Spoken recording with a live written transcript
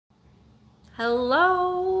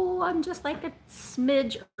Hello. I'm just like a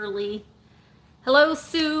smidge early. Hello,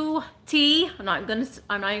 Sue T. I'm not even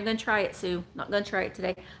gonna try it, Sue. Not gonna try it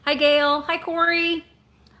today. Hi, Gail. Hi, Corey.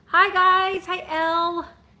 Hi, guys. Hi, Elle.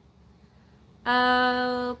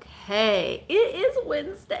 Okay, it is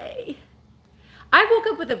Wednesday. I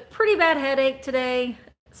woke up with a pretty bad headache today,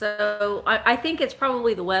 so I think it's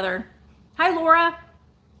probably the weather. Hi, Laura.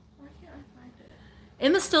 Why can't I find it?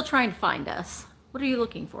 Emma's still trying to find us. What are you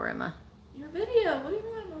looking for, Emma? Your video. What do you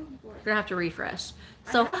mean I'm looking for? We're gonna have to refresh.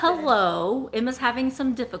 So hello, Emma's having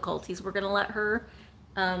some difficulties. We're gonna let her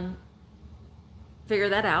figure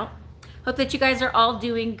that out. Hope that you guys are all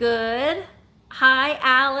doing good. Hi,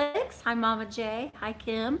 Alex. Hi, Mama J. Hi,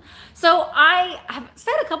 Kim. So I have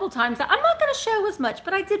said a couple times that I'm not gonna show as much,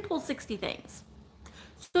 but I did pull 60 things.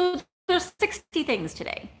 So there's 60 things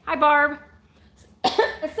today. Hi, Barb.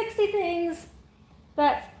 60 things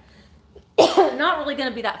that's not really gonna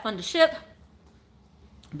be that fun to ship,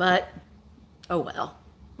 but oh well,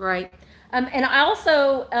 right? And I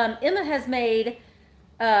also, Emma has made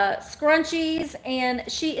scrunchies, and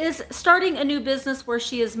she is starting a new business where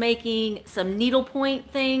she is making some needlepoint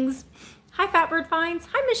things. Hi, Fatbird Finds.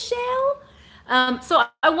 Hi, Michelle. So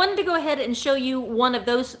I wanted to go ahead and show you one of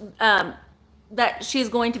those that she's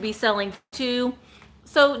going to be selling too.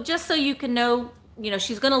 So just so you can know,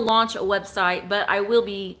 she's going to launch a website, but I will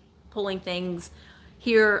be pulling things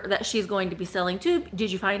here that she's going to be selling too. Did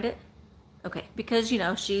you find it? Okay, because I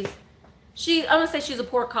want to say she's a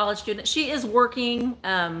poor college student. She is working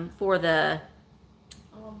for the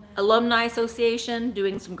Alumni Association,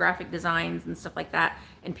 doing some graphic designs and stuff like that,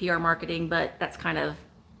 and PR marketing, but that's kind of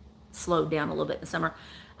slowed down a little bit in the summer.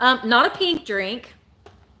 Not a pink drink.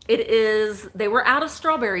 They were out of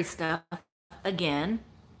strawberry stuff again.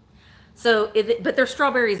 So, but there's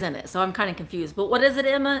strawberries in it, so I'm kind of confused. But what is it,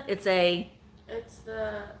 Emma? It's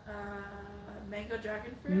the mango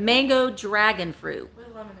dragon fruit. Mango dragon fruit. With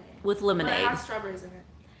lemonade. With lemonade. But it has strawberries in it.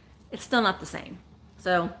 It's still not the same.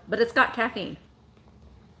 So, but it's got caffeine.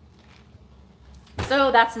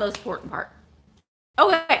 So that's the most important part.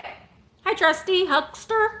 Okay. Hi, Trusty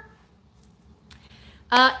Huckster.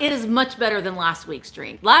 It is much better than last week's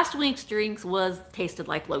drink. Last week's drinks tasted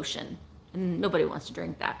like lotion, and nobody wants to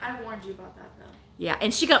drink that. I warned you about that, though. Yeah,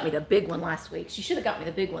 and she got me the big one last week. She should have got me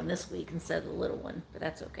the big one this week instead of the little one, but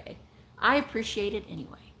that's okay. I appreciate it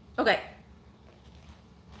anyway. Okay.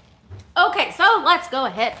 Okay, so let's go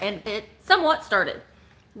ahead and get somewhat started.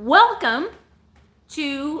 Welcome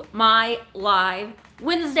to my live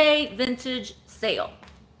Wednesday vintage sale.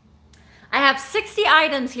 I have 60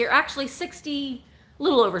 items here, actually 60, a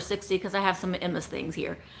little over 60 because I have some Emma's things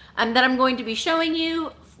here that I'm going to be showing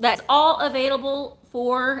you. That's all available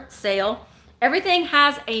for sale. Everything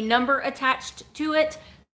has a number attached to it.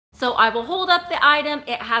 So I will hold up the item.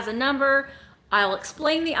 It has a number. I'll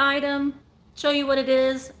explain the item, show you what it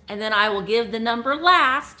is, and then I will give the number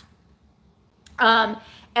last.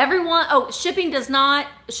 Shipping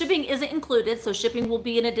isn't included, so shipping will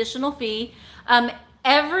be an additional fee.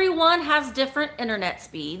 Everyone has different internet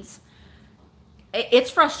speeds.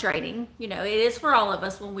 It's frustrating, it is for all of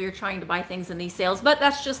us when we're trying to buy things in these sales, but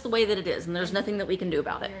that's just the way that it is, and there's nothing that we can do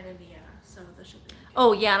about it. You're in Indiana, so the shipping.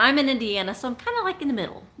 Oh yeah, and I'm in Indiana, so I'm kind of like in the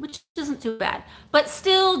middle, which isn't too bad. But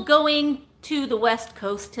still, going to the West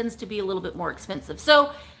Coast tends to be a little bit more expensive.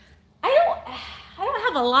 So I don't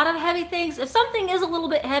have a lot of heavy things. If something is a little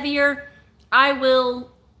bit heavier, I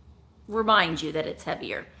will remind you that it's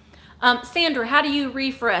heavier. Sandra, how do you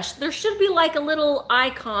refresh? There should be like a little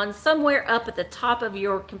icon somewhere up at the top of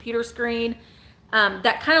your computer screen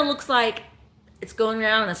that kind of looks like it's going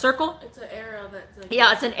around in a circle. It's an arrow that's like...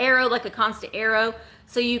 Yeah, it's an arrow, like a constant arrow.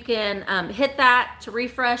 So you can hit that to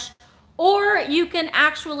refresh, or you can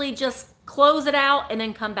actually just close it out and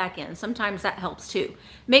then come back in. Sometimes that helps too.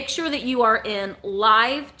 Make sure that you are in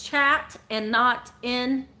live chat and not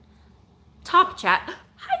in top chat.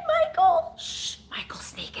 Hi, Michael. Shh, Michael's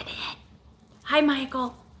sneaking in. Hi,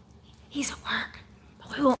 Michael. He's at work,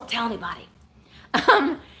 but we won't tell anybody.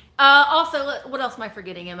 Also, what else am I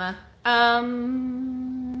forgetting, Emma?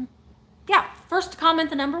 Yeah, first to comment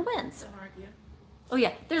the number wins. Don't argue. Oh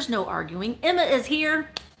yeah, there's no arguing. Emma is here,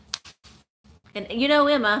 and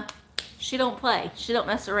Emma, she don't play. She don't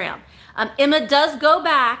mess around. Emma does go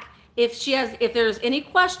back if there's any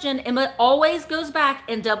question. Emma always goes back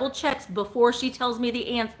and double checks before she tells me the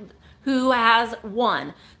answer, who has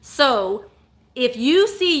won. So if you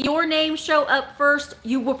see your name show up first,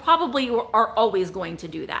 you are always going to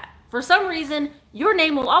do that. For some reason, your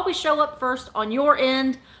name will always show up first on your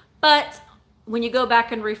end, but when you go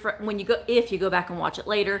back and if you go back and watch it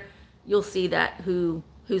later, you'll see that whose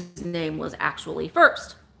name was actually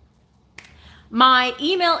first. My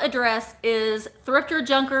email address is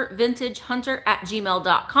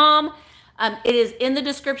thrifterjunkervintagehunter@gmail.com. It is in the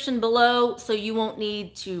description below, so you won't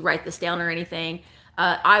need to write this down or anything.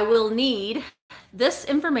 I will need this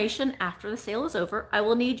information after the sale is over. I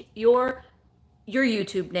will need your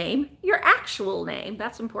YouTube name, your actual name,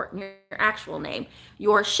 that's important, your actual name,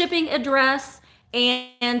 your shipping address,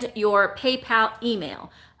 and your PayPal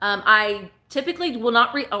email. I typically will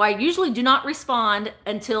not, I usually do not respond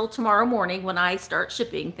until tomorrow morning when I start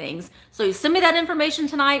shipping things. So you send me that information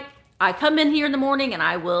tonight. I come in here in the morning and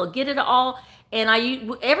I will get it all, and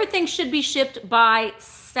everything should be shipped by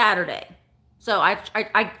Saturday. So I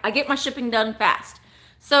get my shipping done fast.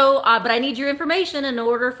 So, but I need your information in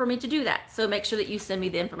order for me to do that. So make sure that you send me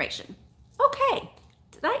the information. Okay,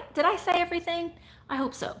 did I say everything? I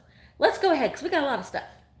hope so. Let's go ahead, because we got a lot of stuff.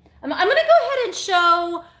 I'm gonna go ahead and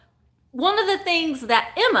show one of the things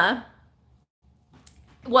that Emma,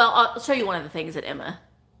 well, I'll show you one of the things that Emma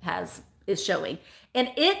is showing.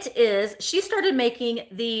 And it is, she started making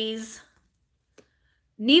these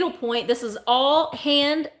needlepoint. This is all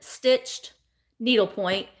hand-stitched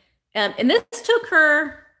needlepoint. And this took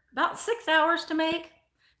her about 6 hours to make.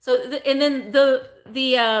 So, and then the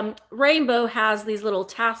rainbow has these little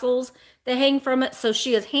tassels that hang from it. So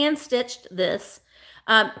she has hand stitched this.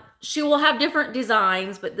 She will have different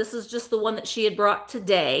designs, but this is just the one that she had brought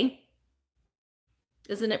today.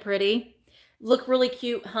 Isn't it pretty? Look really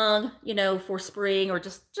cute hung, you know, for spring, or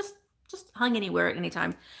just hung anywhere at any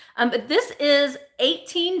time. But this is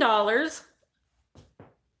 $18,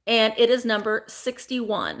 and it is number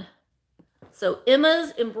 61. So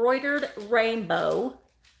Emma's embroidered rainbow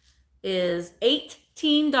is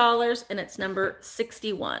 $18, and it's number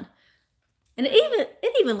 61. And it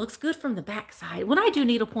even looks good from the back side. When I do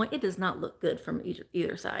needlepoint, it does not look good from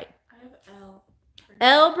either side. I have L.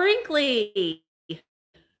 L. Brinkley. Yay!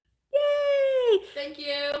 Thank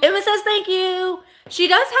you. Emma says thank you. She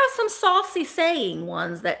does have some saucy saying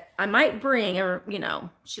ones that I might bring, or, you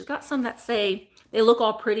know, she's got some that say, they look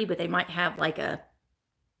all pretty, but they might have like a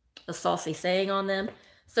saucy saying on them.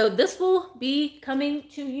 So this will be coming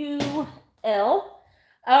to you, L.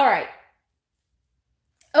 All right.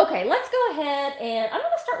 Okay, let's go ahead, and I'm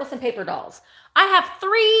going to start with some paper dolls. I have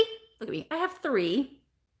three, look at me, I have three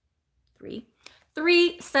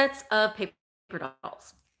sets of paper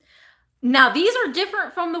dolls. Now, these are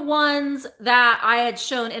different from the ones that I had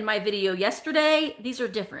shown in my video yesterday. These are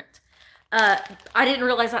different. I didn't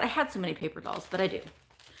realize that I had so many paper dolls, but I do.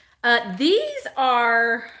 These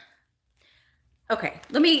are, okay,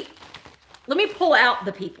 let me pull out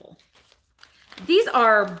the people. These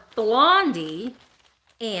are Blondie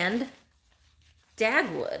and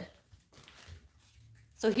Dagwood.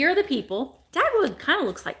 So here are the people. Dagwood kind of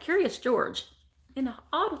looks like Curious George in an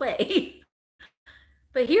odd way.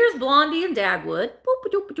 But here's Blondie and Dagwood.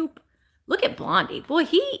 Boop, doop, doop. Look at Blondie. Boy,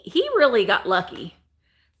 he really got lucky.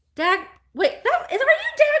 Wait, are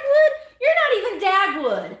you Dagwood? You're not even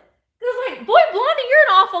Dagwood. It's like, boy, Blondie, you're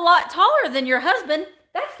an awful lot taller than your husband.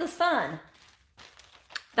 That's the son.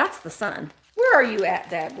 That's the son. Where are you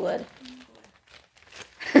at, Dagwood?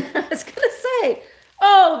 I was going to say,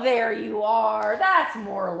 oh, there you are. That's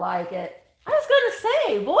more like it. I was going to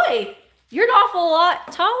say, boy, you're an awful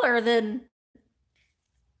lot taller than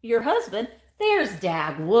your husband. There's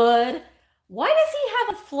Dagwood. Why does he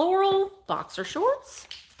have a floral boxer shorts?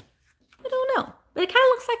 I don't know, but it kind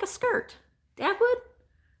of looks like a skirt. Dagwood,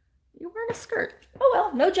 you're wearing a skirt. Oh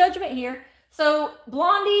well, no judgment here. So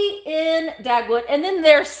Blondie in Dagwood, and then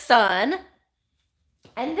their son.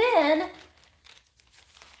 And then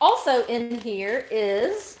also in here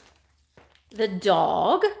is the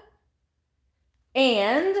dog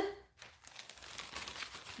and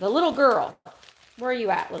the little girl. Where are you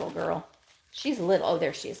at, little girl? She's little. Oh,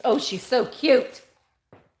 there she is. Oh, she's so cute.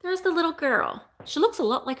 There's the little girl. She looks a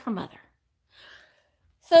lot like her mother.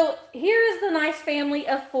 So here's the nice family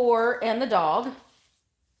of four and the dog.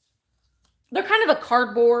 They're kind of a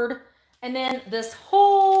cardboard. And then this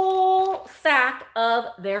whole sack of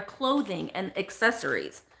their clothing and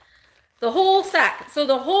accessories. The whole sack. So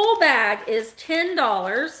the whole bag is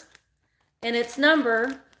 $10, and it's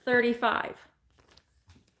number 35.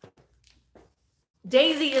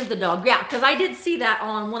 Daisy is the dog. Yeah, because I did see that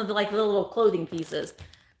on one of the little clothing pieces.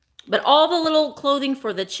 But all the little clothing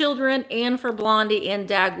for the children and for Blondie and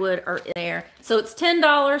Dagwood are in there. So it's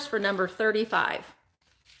 $10 for number 35.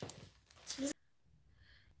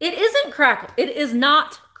 It isn't crackle. It is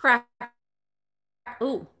not crackle.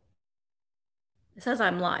 Ooh. It says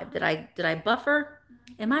I'm live. Did I buffer?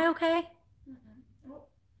 Am I okay?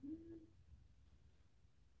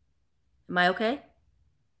 Am I okay?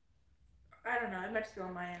 I don't know. It might just be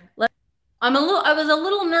on my end. I was a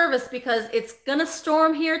little nervous because it's gonna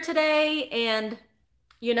storm here today, and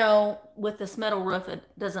you know, with this metal roof, it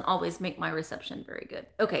doesn't always make my reception very good.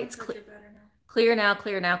 Okay, it's clear. Better now. Clear now,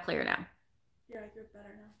 clear now, clear now. Yeah, you're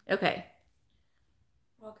better now. Okay.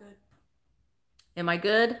 All good. Am I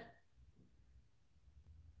good?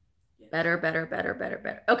 Yes. Better, better, better, better,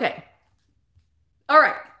 better. Okay. All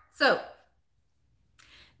right. So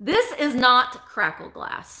this is not crackle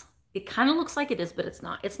glass. It kind of looks like it is, but it's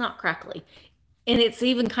not. It's not crackly. And it's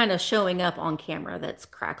even kind of showing up on camera that's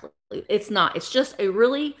crackly. It's not. It's just a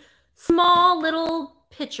really small little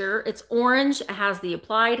pitcher. It's orange. It has the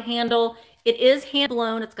applied handle. It is hand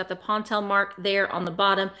blown. It's got the Pontel mark there on the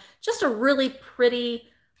bottom. Just a really pretty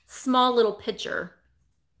small little pitcher.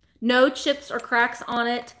 No chips or cracks on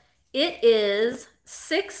it. It is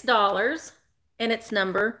 $6 and it's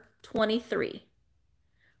number 23.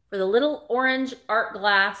 For the little orange art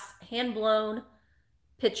glass hand blown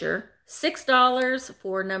pitcher, $6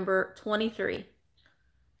 for number 23.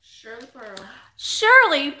 Shirley Pearl.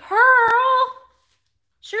 Shirley Pearl.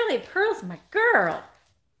 Shirley Pearl's my girl.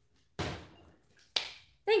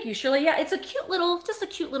 Thank you, Shirley. Yeah, it's a cute little, just a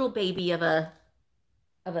cute little baby of a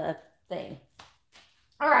thing.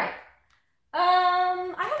 All right.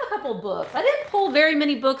 I have a couple books. I didn't pull very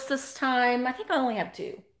many books this time. I think I only have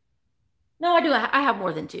 2. No, I do. I have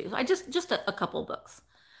more than 2. I just a couple books.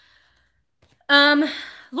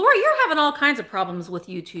 Laura, you're having all kinds of problems with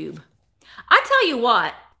YouTube. I tell you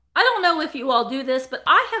what, I don't know if you all do this, but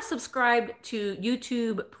I have subscribed to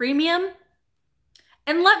YouTube Premium.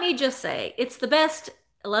 And let me just say, it's the best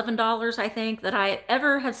 $11, I think, that I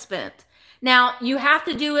ever have spent. Now, you have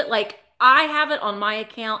to do it like I have it on my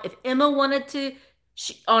account. If Emma wanted to,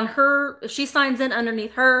 if she signs in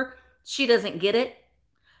underneath her, she doesn't get it.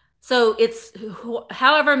 So it's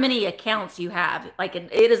however many accounts you have. Like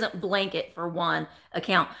it isn't blanket for one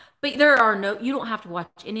account. But you don't have to watch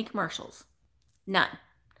any commercials. None.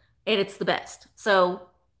 And it's the best. So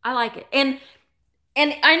I like it. And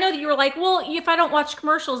I know that you were like, well, if I don't watch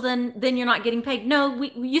commercials, then you're not getting paid. No,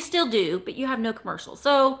 you still do, but you have no commercials.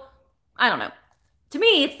 So I don't know. To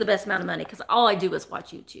me, it's the best amount of money because all I do is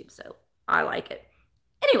watch YouTube. So I like it.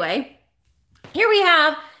 Anyway, here we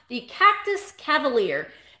have the Cactus Cavalier.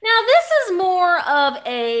 Now, this is more of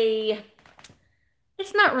it's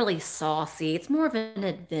not really saucy. It's more of an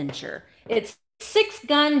adventure. It's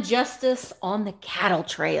 6-gun justice on the cattle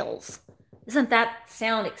trails. Doesn't that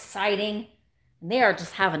sound exciting? And they are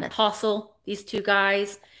just having a tussle, these 2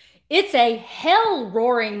 guys. It's a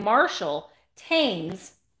hell-roaring marshal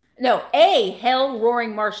a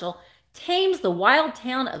hell-roaring marshal tames the wild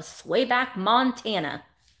town of Swayback, Montana.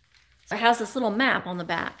 So it has this little map on the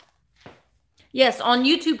back. Yes, on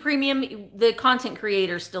YouTube Premium, the content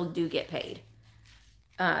creators still do get paid.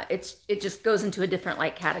 It just goes into a different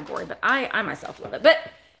category, but I myself love it. But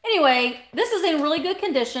anyway, this is in really good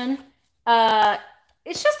condition.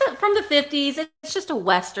 It's just from the 50s. It's just a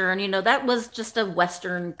Western, you know, that was just a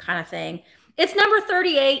Western kind of thing. It's number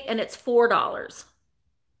 38 and it's $4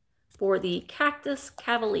 for the Cactus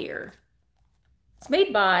Cavalier. It's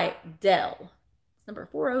made by Dell. It's number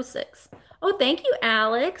 406. Oh, thank you,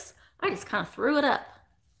 Alex. I just kind of threw it up.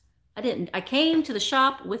 I came to the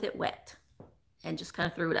shop with it wet and just kind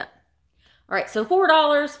of threw it up. All right, so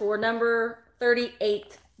 $4 for number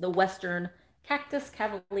 38, the Western Cactus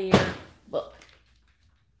Cavalier book.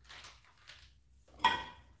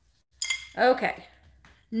 Okay,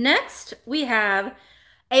 next we have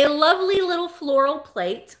a lovely little floral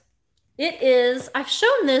plate. I've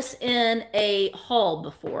shown this in a haul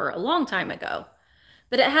before, a long time ago,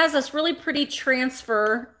 but it has this really pretty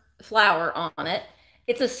transfer flower on it.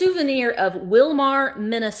 It's a souvenir of Wilmar,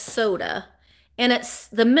 Minnesota, and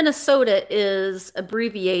the Minnesota is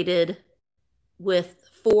abbreviated with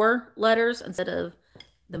 4 letters instead of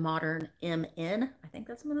the modern MN. I think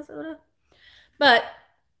that's Minnesota. But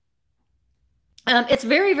it's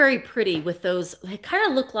very, very pretty with those. They kind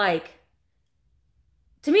of look like,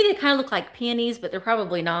 to me, they kind of look like peonies, but they're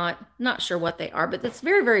probably not. Not sure what they are, but it's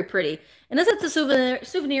very, very pretty. And this is a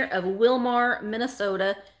souvenir of Wilmar,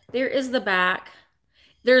 Minnesota. There is the back.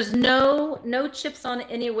 There's no chips on it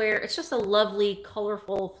anywhere. It's just a lovely,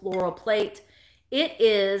 colorful floral plate. It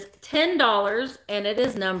is $10, and it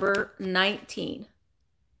is number 19.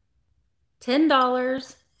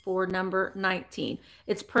 $10 for number 19.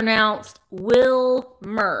 It's pronounced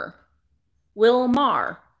Wilmer.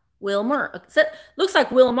 Wilmar. Wilmer. So, looks like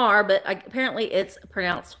Wilmar, but apparently it's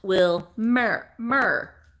pronounced Wilmer.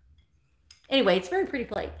 Anyway, it's a very pretty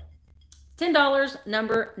plate. $10,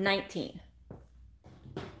 number 19.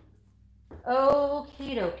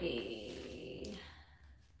 Okie dokie.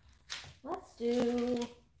 Let's do...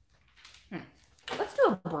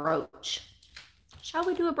 brooch. Shall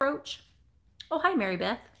we do a brooch? Oh, hi, Mary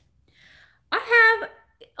Beth. I have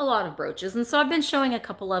a lot of brooches, and so I've been showing a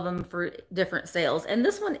couple of them for different sales. And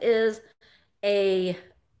this one is a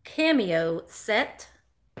cameo set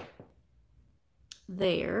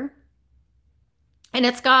there. And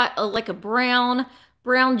it's got like a brown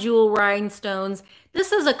jewel rhinestones.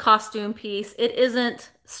 This is a costume piece. It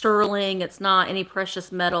isn't sterling. It's not any precious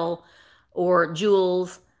metal or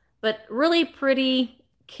jewels, but really pretty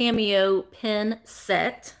cameo pin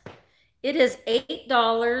set. It is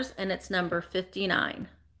 $8 and it's number 59.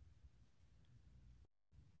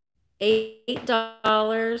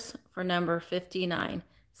 $8 for number 59.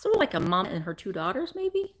 Sort of like a mom and her two daughters,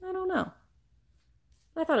 maybe? I don't know.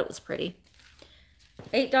 I thought it was pretty.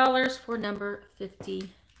 $8 for number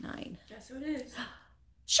 59. Guess who it is?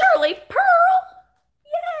 Shirley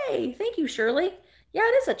Pearl! Yay! Thank you, Shirley. Yeah,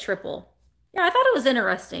 it is a triple. Yeah, I thought it was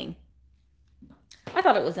interesting.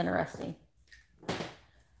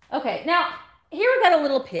 Okay, now, here we got a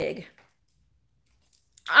little pig.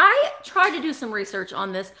 I tried to do some research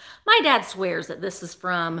on this. My dad swears that this is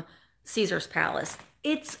from Caesar's Palace.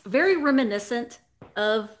 It's very reminiscent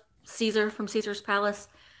of Caesar from Caesar's Palace.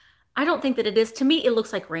 I don't think that it is. To me, it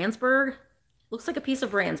looks like Ransburg. Looks like a piece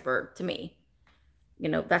of Ransburg to me. You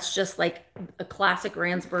know, that's just like a classic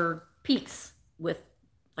Ransburg piece with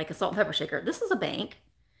like a salt and pepper shaker. This is a bank.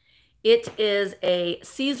 It is a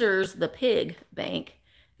Caesar's the Pig bank.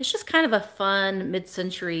 It's just kind of a fun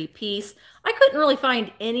mid-century piece. I couldn't really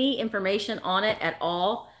find any information on it at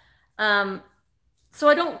all. So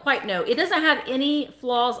I don't quite know. It doesn't have any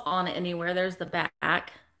flaws on it anywhere. There's the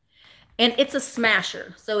back. And it's a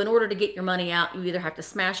smasher. So in order to get your money out, you either have to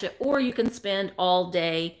smash it or you can spend all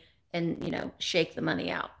day and, you know, shake the money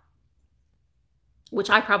out. Which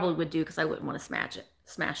I probably would do because I wouldn't want to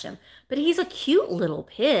smash him. But he's a cute little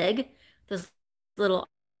pig. Those little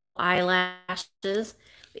eyelashes.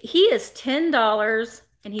 He is $10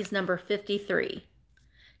 and he's number 53.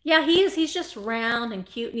 Yeah, he is. He's just round and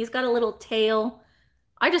cute and he's got a little tail.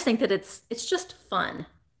 I just think that it's just fun.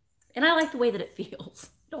 And I like the way that it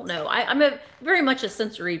feels. Don't know. I'm very much a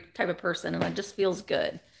sensory type of person and it just feels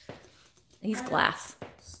good. He's glass.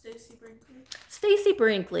 Stacy Brinkley. Stacy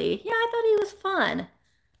Brinkley. Yeah, I thought he was fun.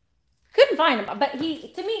 Couldn't find him, but to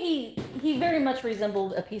me he very much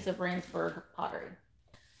resembled a piece of Ransburg pottery.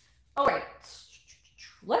 All right.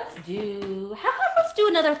 Let's do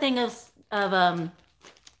another thing of I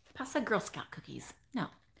said Girl Scout cookies. No.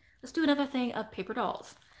 Let's do another thing of paper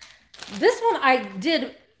dolls. This one I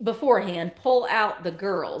did beforehand pull out the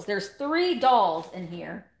girls. There's 3 dolls in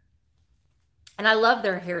here. And I love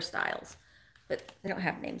their hairstyles. But they don't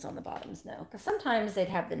have names on the bottoms, no. Because sometimes they'd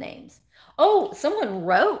have the names. Oh, someone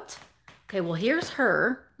wrote. Okay, well, here's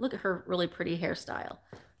her. Look at her really pretty hairstyle.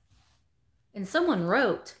 And someone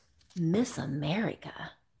wrote Miss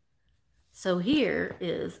America. So here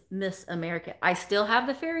is Miss America. I still have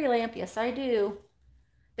the fairy lamp. Yes, I do.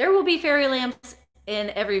 There will be fairy lamps in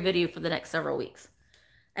every video for the next several weeks.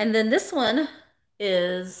 And then this one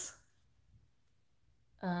is,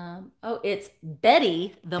 it's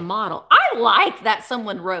Betty the model. I like that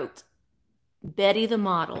someone wrote Betty the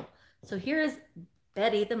model. So here is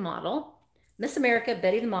Betty the model, Miss America,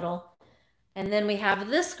 Betty the model. And then we have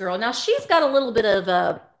this girl. Now she's got a little bit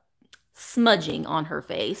of smudging on her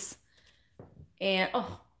face. And,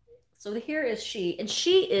 so here is she. And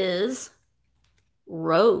she is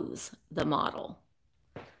Rose the model.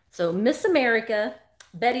 So Miss America,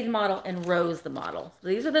 Betty the model, and Rose the model. So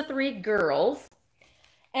these are the 3 girls.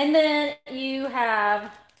 And then you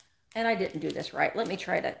have, and I didn't do this right. Let me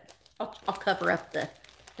try to, I'll cover up the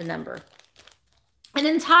number. An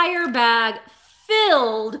entire bag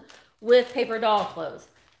filled with paper doll clothes.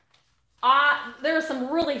 There are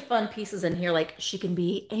some really fun pieces in here. Like she can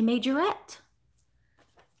be a majorette.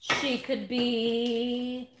 She could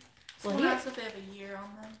be, well, that's if they have a year on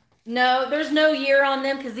them. No, there's no year on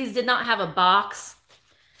them because these did not have a box.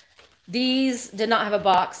 These did not have a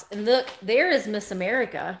box. And look, there is Miss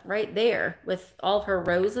America right there with all of her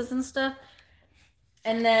roses and stuff.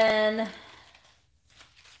 And then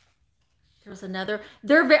there was another.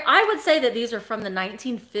 I would say that these are from the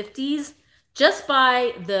 1950s just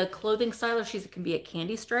by the clothing style. She can be a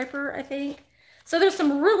candy striper, I think. So there's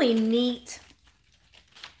some really neat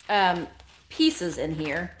pieces in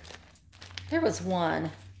here. There was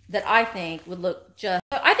one that I think would look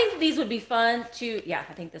I think these would be fun to, yeah,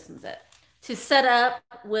 I think this one's it. To set up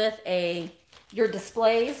with your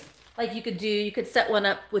displays. Like you could set one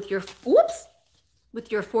up with your,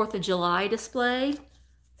 with your 4th of July display.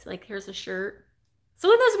 So like here's a shirt. So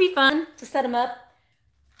wouldn't those be fun to set them up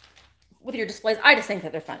with your displays? I just think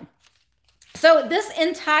that they're fun. So this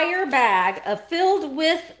entire bag filled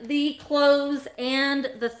with the clothes and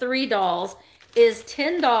the 3 dolls is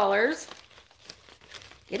 $10.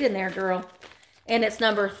 Get in there, girl. And it's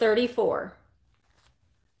number 34.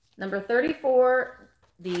 Number 34,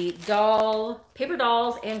 the paper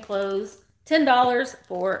dolls and clothes, $10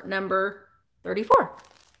 for number 34.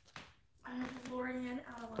 I have Lorianne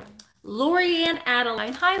Adeline. Lorianne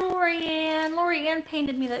Adeline. Hi, Lorianne. Lorianne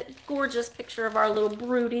painted me that gorgeous picture of our little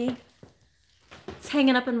broody. It's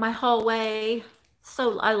hanging up in my hallway.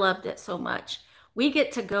 So I loved it so much. We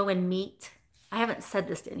get to go and meet. I haven't said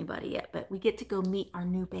this to anybody yet, but we get to go meet our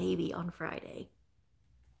new baby on Friday.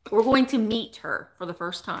 We're going to meet her for the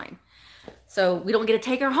first time. So we don't get to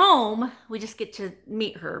take her home. We just get to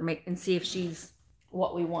meet her and see if she's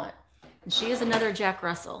what we want. And she is another Jack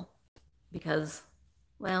Russell because,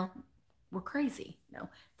 well, we're crazy. No,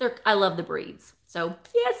 I love the breeds. So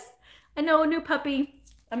yes, I know, a new puppy.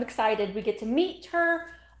 I'm excited. We get to meet her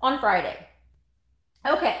on Friday.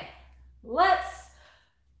 Okay, let's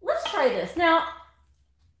try this. Now,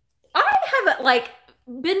 I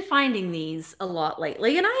haven't been finding these a lot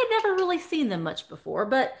lately, and I had never really seen them much before,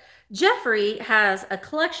 but Jeffrey has a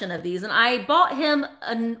collection of these, and I bought him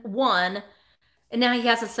one, and now he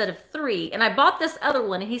has a set of 3, and I bought this other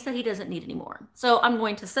one, and he said he doesn't need any more. So I'm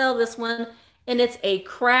going to sell this one, and it's a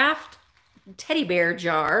craft teddy bear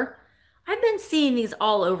jar. I've been seeing these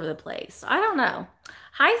all over the place. I don't know.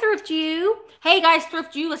 Hi, Thrift You. Hey, guys,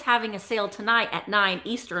 Thrift You is having a sale tonight at 9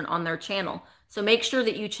 Eastern on their channel, so make sure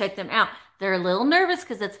that you check them out. They're a little nervous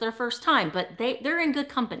because it's their first time, but they're in good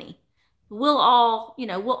company. We'll all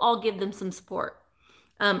give them some support.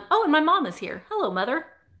 Oh, and my mom is here. Hello, Mother.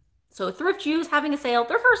 So Thrift You is having a sale,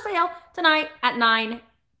 their first sale tonight at 9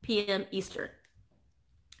 p.m. Eastern.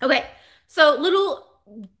 Okay, so little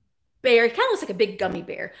bear, he kind of looks like a big gummy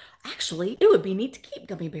bear. Actually, it would be neat to keep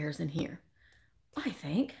gummy bears in here, I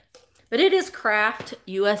think. But it is Craft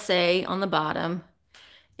USA on the bottom.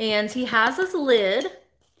 And he has his lid,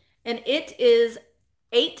 and it is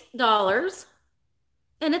 $8,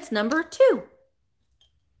 and it's number 2.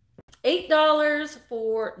 $8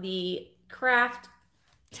 for the Craft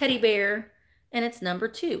teddy bear, and it's number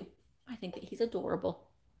 2. I think that he's adorable.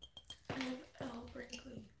 Elle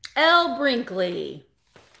Brinkley. Elle Brinkley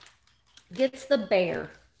gets the bear.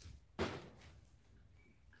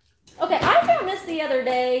 Okay, I found this the other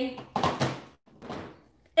day,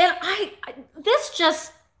 and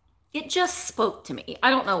it just spoke to me. I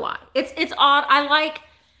don't know why. It's odd. I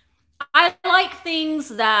like things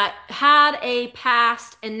that had a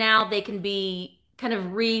past and now they can be kind of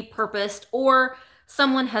repurposed, or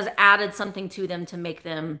someone has added something to them to make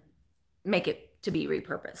it to be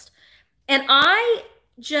repurposed. And I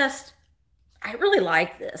really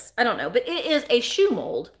like this. I don't know, but it is a shoe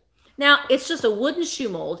mold. Now, it's just a wooden shoe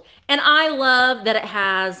mold, and I love that it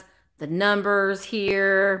has the numbers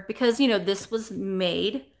here because, this was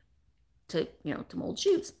made to mold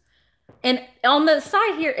shoes. And on the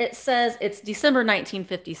side here, it says it's December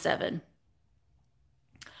 1957.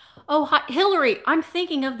 Oh, hi, Hillary, I'm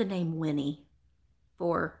thinking of the name Winnie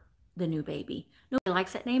for the new baby. Nobody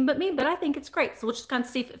likes that name but me, but I think it's great. So we'll just kind of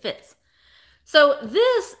see if it fits. So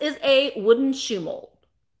this is a wooden shoe mold.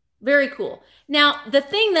 Very cool. Now, the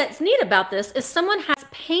thing that's neat about this is someone has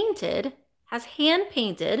hand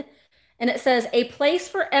painted, and it says a place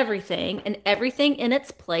for everything and everything in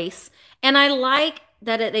its place. And I like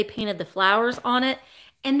that they painted the flowers on it,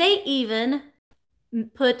 and they even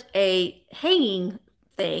put a hanging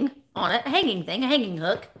thing on it, a hanging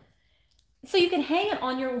hook. So you can hang it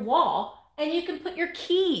on your wall, and you can put your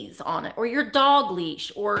keys on it or your dog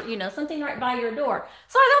leash or, something right by your door.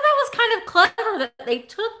 So I thought that was kind of clever that they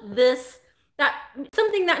took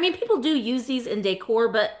something people do use these in decor,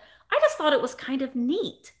 but I just thought it was kind of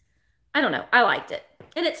neat. I don't know. I liked it.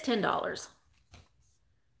 And it's $10.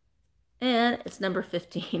 And it's number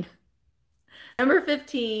 15. Number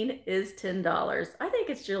 15 is $10. I think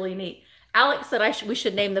it's really neat. Alex said we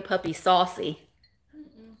should name the puppy Saucy.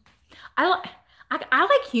 I like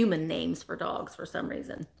human names for dogs for some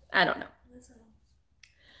reason. I don't know. Lizzo.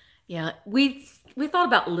 Yeah, we thought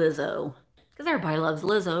about Lizzo because everybody loves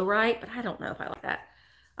Lizzo, right? But I don't know if I like that.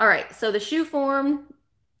 All right, so the shoe form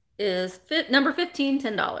is number 15,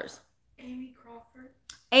 $10. Amy Crawford.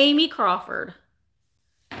 Amy Crawford.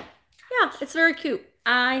 Yeah, it's very cute.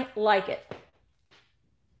 I like it.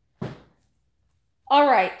 All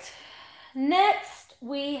right, next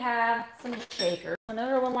we have some shakers.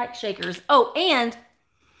 Another one likes shakers. Oh, and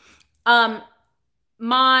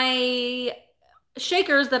my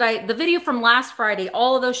shakers the video from last Friday,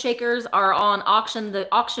 all of those shakers are on auction. The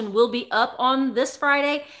auction will be up on this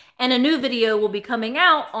Friday, And a new video will be coming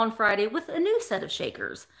out on Friday with a new set of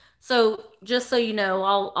shakers. So just so you know,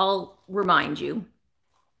 I'll remind you.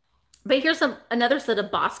 But here's another set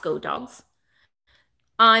of Bosco dogs.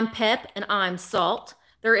 I'm Pep and I'm Salt.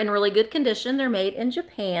 They're in really good condition. They're made in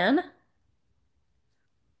Japan.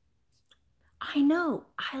 I know.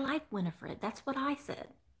 I like Winifred. That's what I said.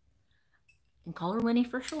 And call her Winnie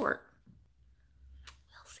for short.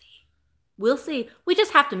 We'll see. We'll see. We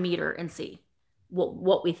just have to meet her and see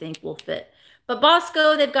what we think will fit. But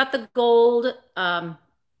Bosco, they've got the gold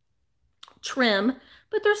trim,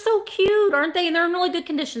 but they're so cute, aren't they? And they're in really good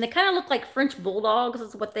condition. They kind of look like French bulldogs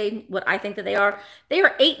is what I think that they are. They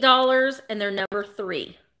are $8 and they're number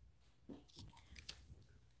 3.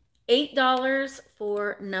 $8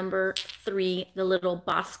 for number 3, the little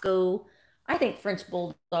Bosco, I think French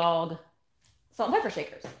bulldog salt and pepper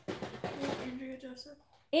shakers. Andrea Joseph.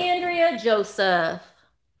 Andrea Joseph.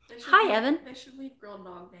 Hi, Evan. They should leave girl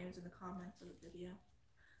dog names in the comments of the video.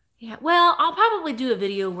 Yeah, well, I'll probably do a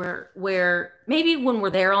video where maybe when we're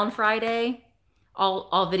there on Friday,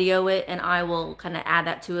 I'll video it and I will kind of add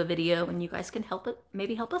that to a video and you guys can help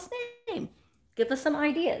us name. Give us some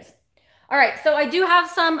ideas. All right, so I do have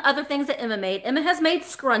some other things that Emma made. Emma has made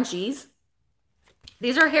scrunchies.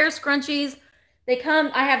 These are hair scrunchies. They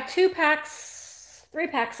come, I have 3 packs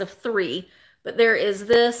of 3, but there is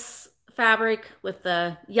this fabric with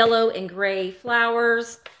the yellow and gray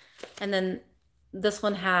flowers. And then this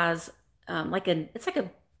one has it's like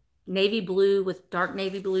a navy blue with dark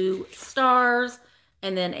navy blue stars.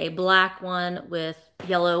 And then a black one with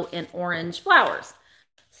yellow and orange flowers.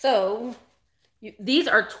 So these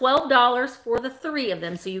are $12 for the 3 of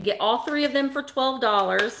them. So you get all 3 of them for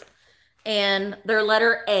 $12. And they're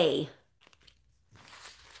letter A.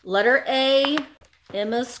 Letter A,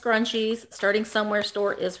 Emma's Scrunchies. Starting Somewhere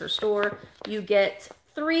store is her store. You get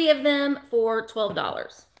 3 of them for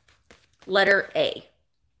 $12. Letter A.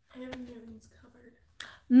 I have Newton's Cupboard.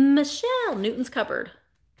 Michelle, Newton's Cupboard.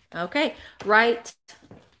 Okay, write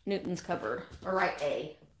Newton's Cupboard. Or write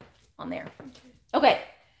A on there. Okay.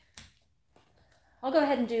 I'll go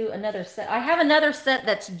ahead and do another set. I have another set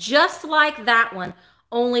that's just like that one,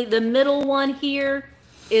 only the middle one here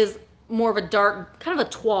is more of a dark, kind of a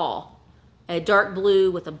toile, a dark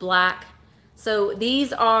blue with a black. So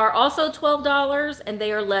these are also $12 and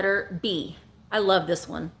they are letter B. I love this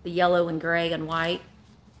one, the yellow and gray and white.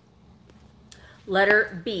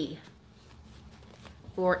 Letter B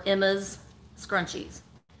for Emma's Scrunchies.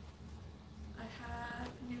 I have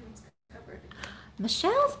Newton's Cupboard.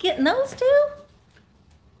 Michelle's getting those too?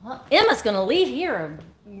 Well, Emma's going to leave here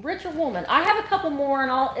a richer woman. I have a couple more, and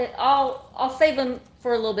I'll save them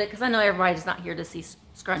for a little bit because I know everybody's not here to see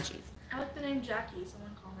scrunchies. I like the name Jackie.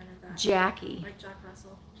 Someone commented that. Jackie. Like Jack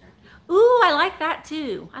Russell. Jackie. Ooh, I like that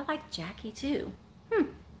too. I like Jackie too.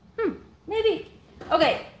 Maybe.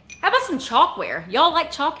 Okay. How about some chalkware? Y'all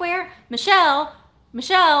like chalkware? Michelle,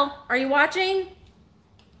 are you watching?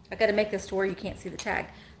 I got to make this to where you can't see the tag.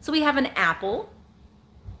 So we have an apple.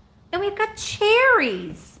 And we've got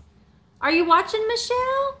cherries. Are you watching,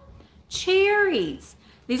 Michelle? Cherries.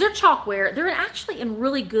 These are chalkware. They're actually in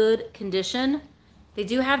really good condition. They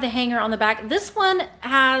do have the hanger on the back. This one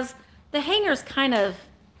has, the hanger's kind of,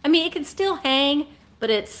 I mean, it can still hang, but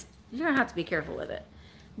you're gonna have to be careful with it.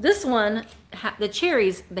 This one, the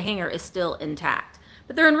cherries, the hanger is still intact.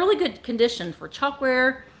 But they're in really good condition for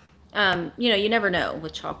chalkware. You never know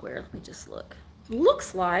with chalkware. Let me just look.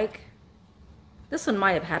 Looks like this one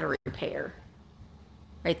might have had a repair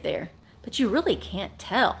right there, but you really can't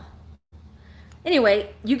tell.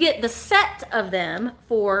 Anyway, you get the set of them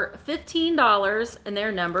for $15 and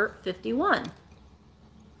they're number 51.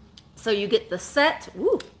 So you get the set,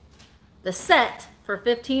 the set for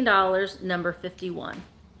 $15, number 51.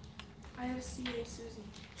 I have C.A. Susie.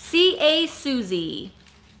 C.A. Susie.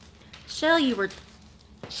 Michelle, you were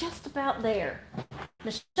just about there.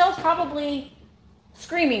 Michelle's probably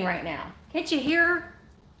screaming right now. Can't you hear her?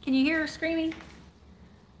 Can you hear her screaming?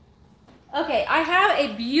 Okay, I have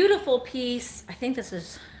a beautiful piece. I think this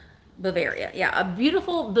is Bavaria. Yeah, a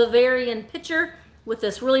beautiful Bavarian picture with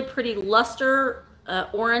this really pretty luster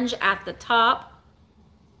orange at the top.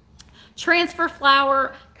 Transfer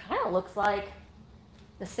flower. Kind of looks like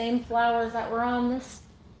the same flowers that were on this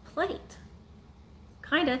plate.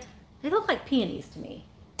 Kind of. They look like peonies to me.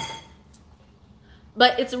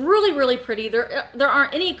 But it's really, really pretty. There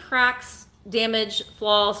aren't any cracks, damage,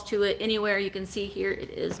 flaws to it anywhere. You can see here it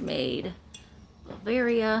is made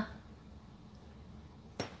Bavaria.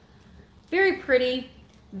 Very pretty.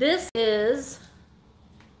 This is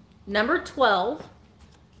number 12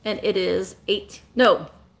 and it is no.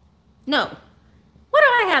 What do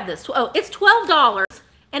I have this? Oh, it's $12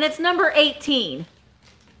 and it's number 18.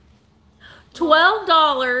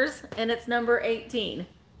 $12 and it's number 18.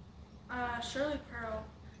 Shirley Pearl.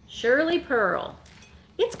 Shirley Pearl.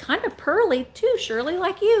 It's kind of pearly too, Shirley,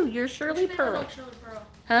 like you. You're Shirley Pearl. Shirley Pearl.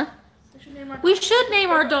 Huh? We should name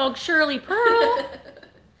our dog Shirley Pearl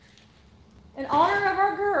in honor of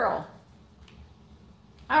our girl.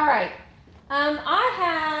 All right.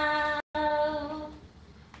 I have,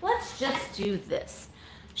 let's just do this.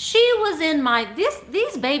 She was in my,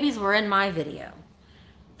 these babies were in my video.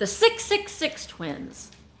 The 666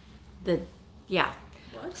 twins. Yeah.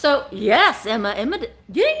 What? So, yes, Emma, didn't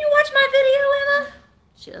you watch my video, Emma?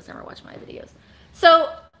 She doesn't ever watch my videos.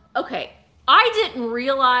 So, okay, I didn't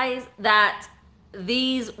realize that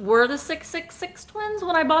these were the 666 twins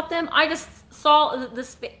when I bought them. I just saw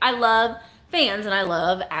this, I love fans and I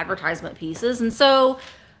love advertisement pieces, and so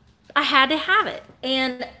I had to have it.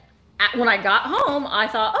 And when I got home, I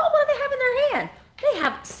thought, oh, what do they have in their hand? They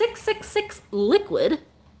have 666 liquid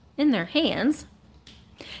in their hands.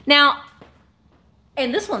 Now,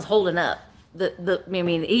 and this one's holding up. I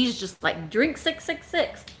mean, he's just like, drink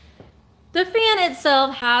 666. The fan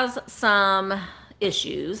itself has some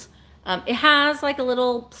issues. It has like a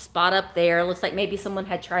little spot up there. Looks like maybe someone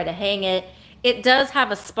had tried to hang it. It does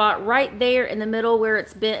have a spot right there in the middle where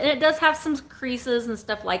it's been, and it does have some creases and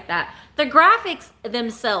stuff like that. The graphics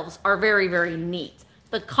themselves are very, very neat.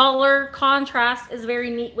 The color contrast is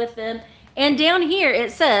very neat with them. And down here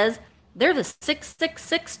it says they're the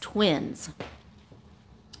 666 twins.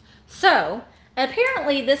 So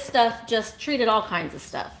apparently this stuff just treated all kinds of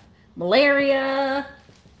stuff. Malaria,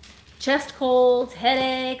 chest colds,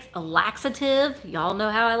 headaches, a laxative. Y'all know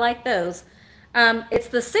how I like those. It's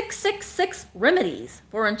the 666 remedies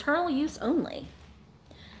for internal use only.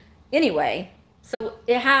 Anyway, so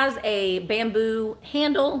it has a bamboo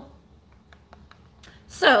handle.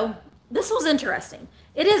 So this was interesting.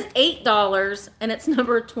 It is $8 and it's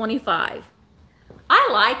number 25. I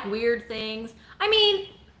like weird things. I mean,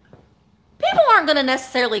 people aren't going to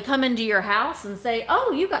necessarily come into your house and say,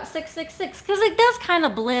 oh, you got 666, because it does kind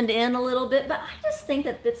of blend in a little bit, but I just think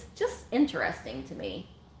that it's just interesting to me.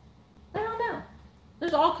 I don't know.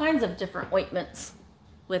 There's all kinds of different ointments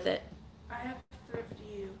with it. I have Thrift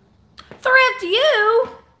You. Thrift You?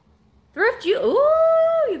 Thrift You?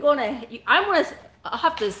 Ooh, you're going to, I'll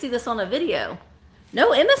have to see this on a video.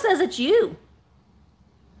 No, Emma says it's you.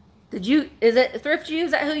 Is it Thrift You?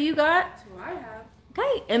 Is that who you got? That's who I have.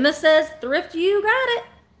 Okay, Emma says Thrift You got it.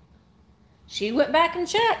 She went back and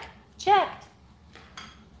checked.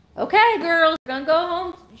 Okay, girls, you're gonna go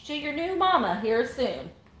home to your new mama here soon.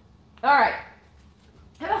 All right,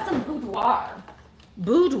 how about some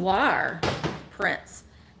boudoir prints?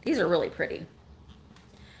 These are really pretty.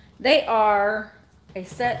 They are a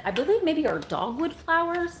set, I believe maybe are dogwood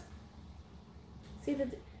flowers. See the,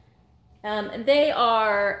 and they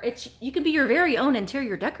are, you can be your very own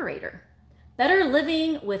interior decorator. Better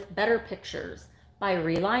Living with Better Pictures by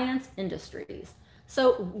Reliance Industries.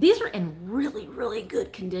 So these are in really, really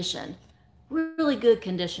good condition. Really good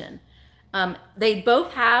condition. They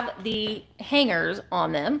both have the hangers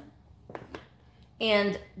on them,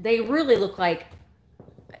 and they really look like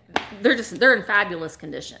they're in fabulous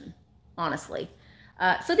condition, honestly.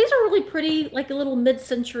 So these are really pretty, like a little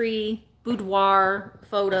mid-century boudoir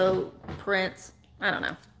photo prints. I don't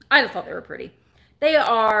know. I just thought they were pretty. They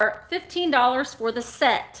are $15 for the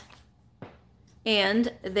set,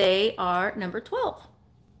 and they are number 12.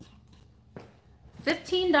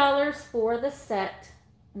 $15 for the set,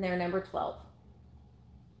 and they're number 12.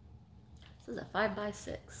 This is a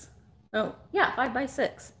 5x6. Oh, yeah,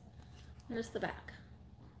 5x6. There's the back.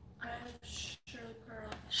 I have Shirley Pearl.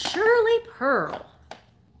 Shirley Pearl.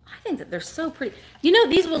 I think that they're so pretty. You know,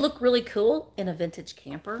 these would look really cool in a vintage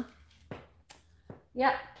camper.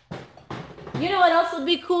 Yep. You know what else would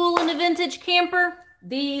be cool in a vintage camper?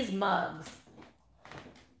 These mugs.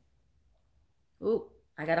 Ooh,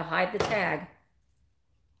 I gotta hide the tag.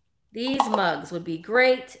 These mugs would be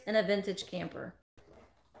great in a vintage camper.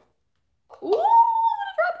 Ooh,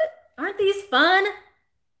 drop it. Aren't these fun?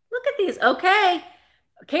 Look at these. Okay,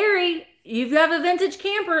 Carrie, you have a vintage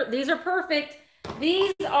camper. These are perfect.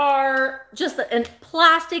 These are just a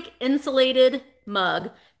plastic insulated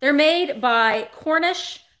mug. They're made by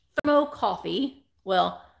Cornish Thermo Coffee.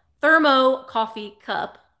 Well, Thermo Coffee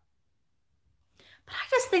Cup. But I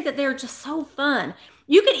just think that they're just so fun.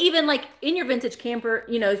 You could even, like, in your vintage camper,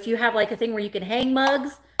 you know, if you have like a thing where you can hang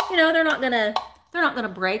mugs, you know, they're not gonna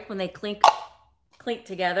break when they clink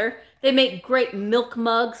together. They make great milk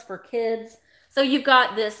mugs for kids. So you've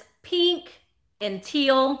got this pink and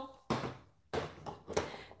teal,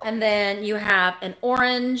 and then you have an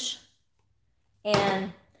orange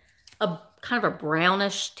and a kind of a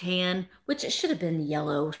brownish tan, which it should have been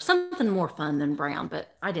yellow, something more fun than brown,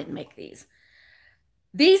 but I didn't make these.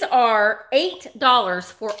 These are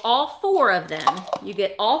 $8 for all 4 of them. You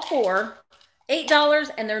get all 4,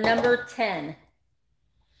 $8, and they're number 10.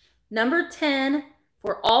 Number 10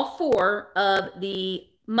 for all 4 of the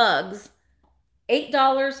mugs,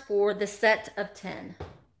 $8 for the set of 10.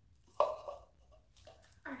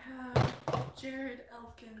 I have Jared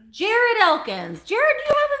Elkins. Jared Elkins. Jared, do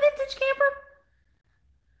you have a vintage camper?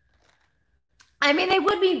 I mean, they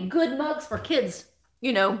would be good mugs for kids,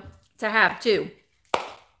 you know, to have too.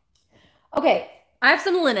 Okay, I have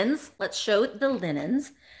some linens. Let's show the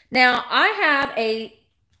linens. Now, I have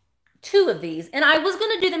 2 of these, and I was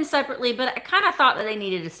going to do them separately, but I kind of thought that they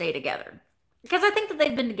needed to stay together because I think that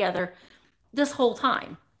they've been together this whole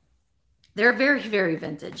time. They're very, very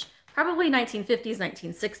vintage, probably 1950s,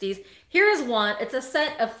 1960s. Here is one. It's a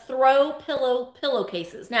set of throw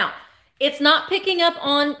pillowcases. Now, it's not picking up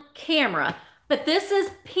on camera, but this is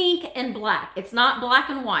pink and black. It's not black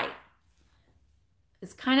and white.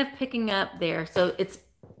 It's kind of picking up there. So it's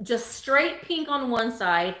just straight pink on one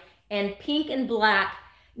side and pink and black.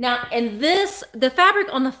 Now, and the fabric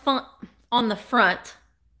on the front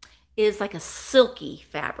is like a silky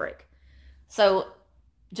fabric. So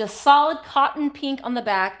just solid cotton pink on the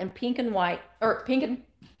back and pink and white, or pink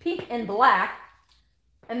and black.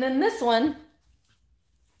 And then this one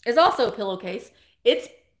is also a pillowcase. It's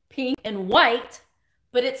pink and white,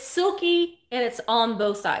 but it's silky and it's on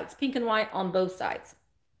both sides, pink and white on both sides.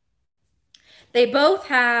 They both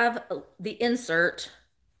have the insert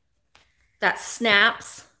that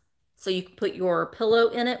snaps, so you can put your pillow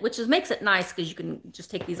in it, which makes it nice because you can just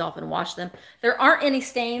take these off and wash them. There aren't any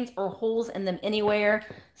stains or holes in them anywhere,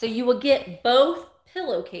 so you will get both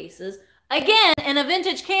pillowcases. Again, in a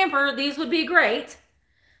vintage camper, these would be great.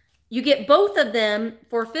 You get both of them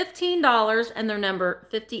for $15, and they're number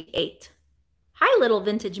 58. Hi, little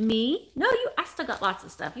vintage me. No, I still got lots of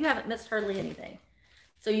stuff. You haven't missed hardly anything.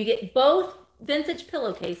 So you get both vintage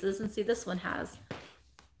pillowcases, and see, this one has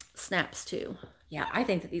snaps too. Yeah, I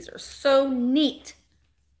think that these are so neat.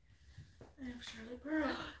 I have Shirley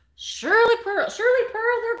Pearl. Shirley Pearl. Shirley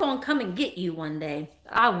Pearl, they're going to come and get you one day.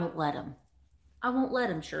 But I won't let them. I won't let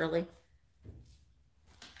them, Shirley.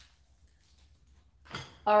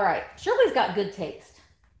 All right. Shirley's got good taste.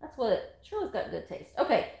 That's what it, Shirley's got good taste.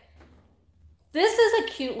 Okay. This is a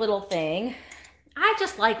cute little thing. I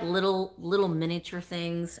just like little miniature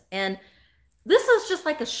things. And this is just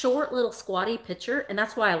like a short little squatty picture, and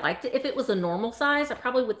that's why I liked it. If it was a normal size, I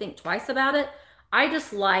probably would think twice about it. I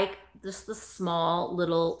just like the small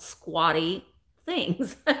little squatty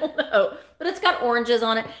things. I don't know, but it's got oranges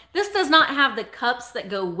on it. This does not have the cups that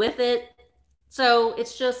go with it, so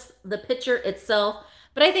it's just the picture itself.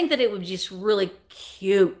 But I think that it would be just really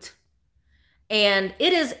cute. And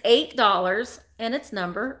it is $8, and it's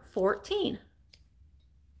number 14.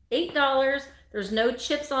 $8. There's no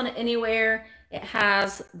chips on it anywhere. It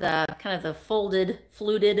has the kind of the folded,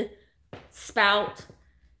 fluted spout.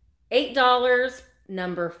 $8,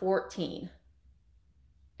 number 14.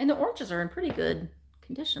 And the oranges are in pretty good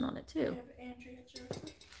condition on it too. I have Andrea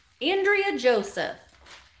Joseph. Andrea Joseph.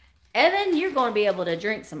 And then you're going to be able to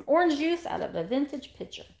drink some orange juice out of a vintage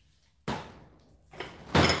pitcher.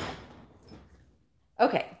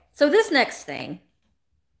 Okay, so this next thing,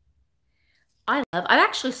 I've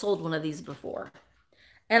actually sold one of these before.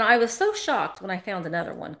 And I was so shocked when I found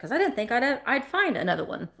another one because I didn't think I'd find another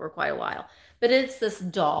one for quite a while. But it's this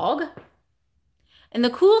dog. And the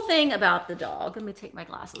cool thing about the dog, let me take my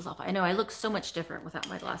glasses off. I know I look so much different without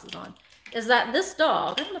my glasses on. Is that this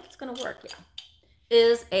dog, I don't know if it's going to work, yeah,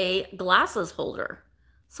 is a glasses holder.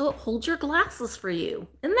 So it holds your glasses for you.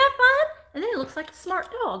 Isn't that fun? And then it looks like a smart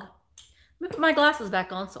dog. Let me put my glasses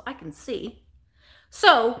back on so I can see.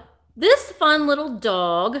 So this fun little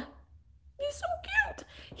dog, he's so cute.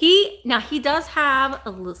 He does have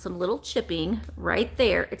some little chipping right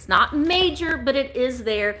there. It's not major, but it is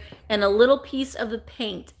there. And a little piece of the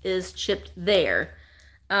paint is chipped there.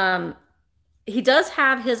 He does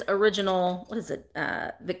have his original, what is it?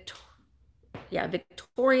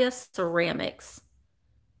 Victoria Ceramics.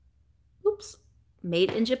 Oops. Made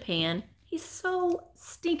in Japan. He's so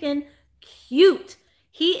stinking cute.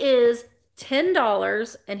 He is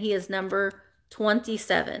 $10, and he is number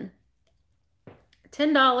 27.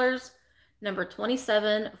 $10, number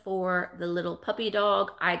 27 for the little puppy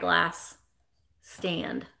dog eyeglass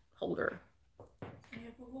stand holder. I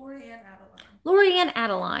have Lori Ann Adeline. Lori Ann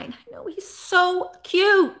Adeline. I know, he's so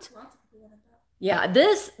cute. Yeah,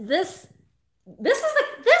 this is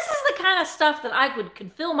the kind of stuff that I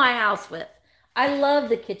could fill my house with. I love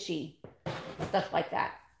the kitschy stuff like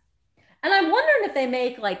that. And I'm wondering if they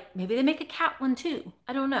make like, maybe they make a cat one too.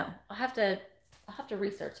 I don't know. I'll have to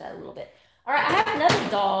research that a little bit. All right, I have another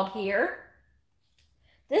dog here.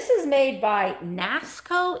 This is made by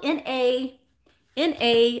NASCO,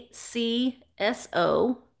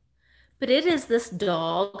 N-A-C-S-O, but it is this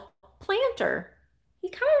dog planter. He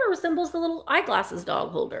kind of resembles the little eyeglasses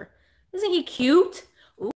dog holder. Isn't he cute?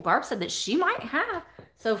 Ooh, Barb said that she might have.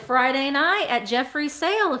 So Friday night at Jeffrey's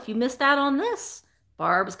sale, if you missed out on this,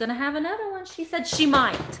 Barb's gonna have another one. She said she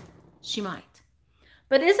might. She might.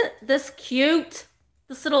 But isn't this cute?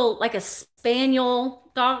 This little, like a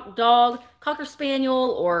spaniel dog, cocker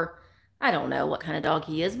spaniel, or I don't know what kind of dog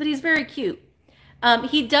he is, but he's very cute.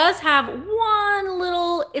 He does have one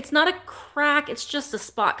little, it's not a crack, it's just a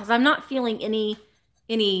spot, because I'm not feeling I'm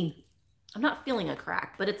not feeling a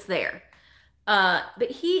crack, but it's there. But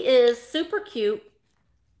he is super cute.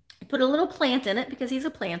 Put a little plant in it because he's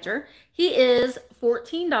a planter. He is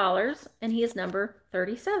 $14, and he is number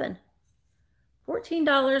 37.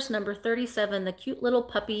 $14, number 37, the cute little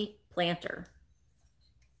puppy planter.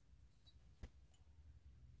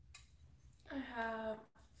 I have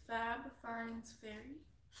Fab Finds Fairy.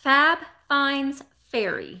 Fab Finds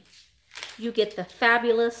Fairy. You get the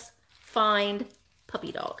fabulous find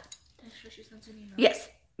puppy dog. Make sure she sends an email. Yes.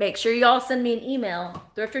 Make sure you all send me an email,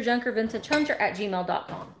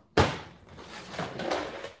 thrifterjunkervintagehunter@gmail.com.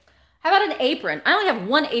 How about an apron? I only have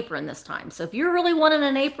one apron this time. So if you're really wanting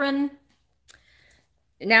an apron,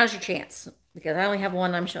 now's your chance, because I only have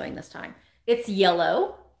one I'm showing this time. It's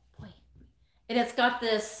yellow. And it's got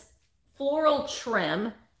this floral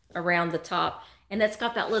trim around the top. And it's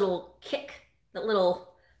got that little kick, that little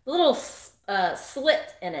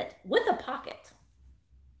slit in it with a pocket.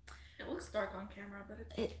 It looks dark on camera, but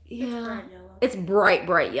it's bright yellow. It's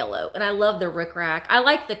bright yellow. And I love the rickrack. I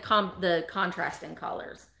like the contrasting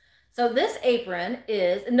colors. So this apron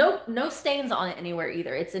is, no stains on it anywhere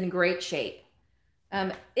either. It's in great shape.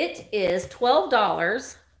 It is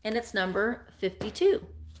 $12, and it's number 52.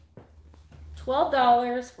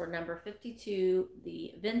 $12 for number 52,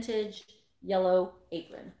 the vintage yellow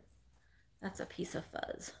apron. That's a piece of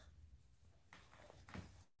fuzz.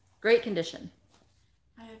 Great condition.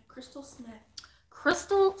 I have Crystal Smith.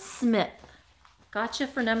 Crystal Smith. Gotcha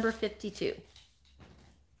for number 52.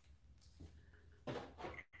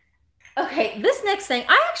 Okay, this next thing,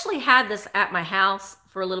 I actually had this at my house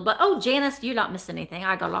for a little bit. Oh, Janice, you not missed anything.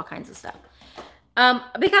 I got all kinds of stuff.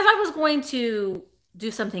 Because I was going to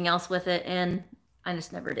do something else with it, and I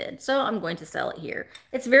just never did. So I'm going to sell it here.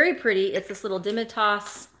 It's very pretty. It's this little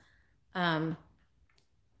Dimitas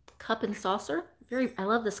cup and saucer. I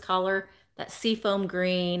love this color. That seafoam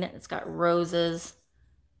green. It's got roses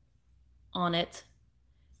on it.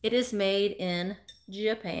 It is made in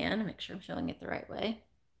Japan. Make sure I'm showing it the right way.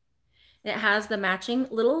 And it has the matching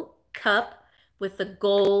little cup with the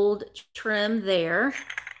gold trim there.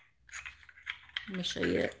 Let me show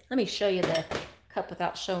you the cup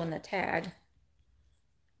without showing the tag.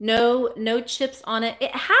 No chips on it.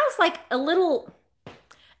 It has like a little,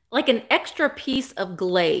 like an extra piece of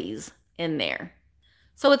glaze in there.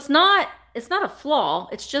 So it's not a flaw.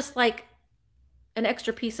 It's just like an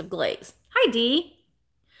extra piece of glaze. Hi, Dee.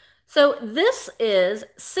 So this is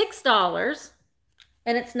 $6,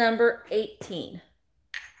 and it's number 18.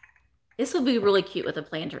 This would be really cute with a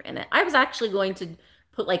planter in it. I was actually going to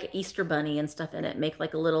put like an Easter bunny and stuff in it, make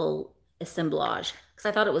like a little assemblage, because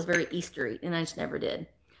I thought it was very Eastery, and I just never did.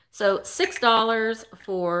 So $6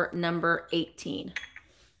 for number 18.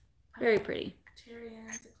 Very pretty. Terry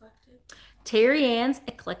Ann's Eclectic. Terry Ann's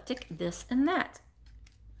Eclectic this and that.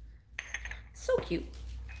 So cute.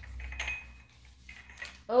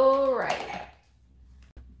 All right.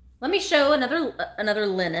 Let me show another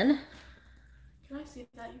linen. Can I see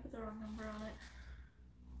that? You put the wrong number on it.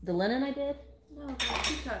 The linen I did? No, the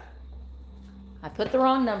teacup. I put the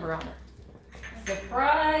wrong number on it.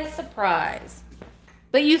 Surprise, surprise.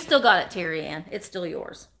 But you still got it, Terry Ann. It's still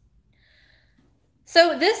yours.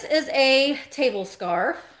 So this is a table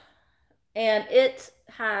scarf, and it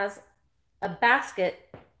has a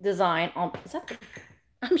basket design on. Is that the?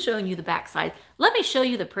 I'm showing you the back side. Let me show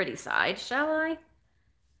you the pretty side, shall I?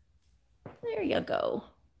 There you go.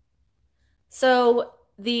 So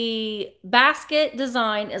the basket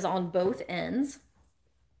design is on both ends.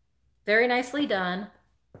 Very nicely done.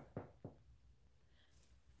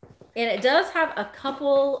 And it does have a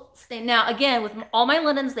couple stains. Now, again, with all my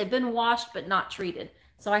linens, they've been washed but not treated.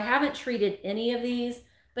 So I haven't treated any of these,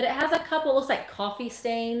 but it has a couple, looks like coffee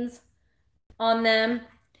stains on them.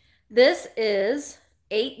 This is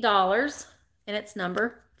 $8, and it's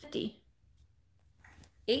number 50.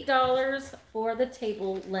 $8 for the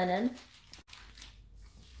table linen.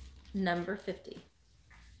 number 50.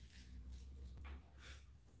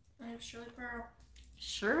 I have Shirley Pearl.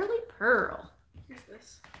 Shirley Pearl. Here's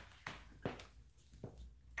this.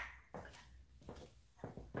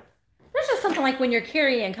 There's just something like when you're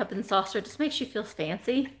carrying cup and saucer, it just makes you feel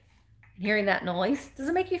fancy. And hearing that noise. Does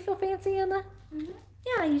it make you feel fancy, Emma? Mm-hmm.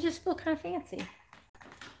 Yeah, you just feel kind of fancy.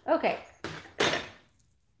 Okay.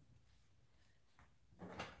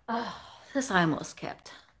 Oh, this I almost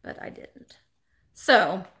kept, but I didn't.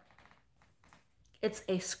 So, it's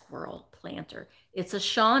a squirrel planter. It's a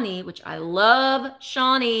Shawnee, which I love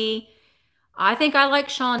Shawnee. I think I like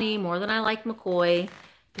Shawnee more than I like McCoy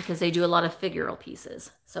because they do a lot of figural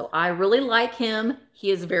pieces. So I really like him.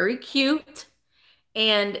 He is very cute,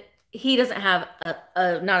 and he doesn't have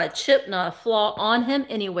not a chip, not a flaw on him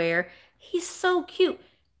anywhere. He's so cute.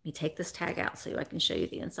 Let me take this tag out so I can show you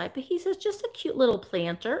the inside. But he's just a cute little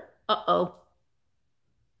planter. Uh-oh.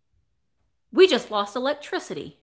 We just lost electricity.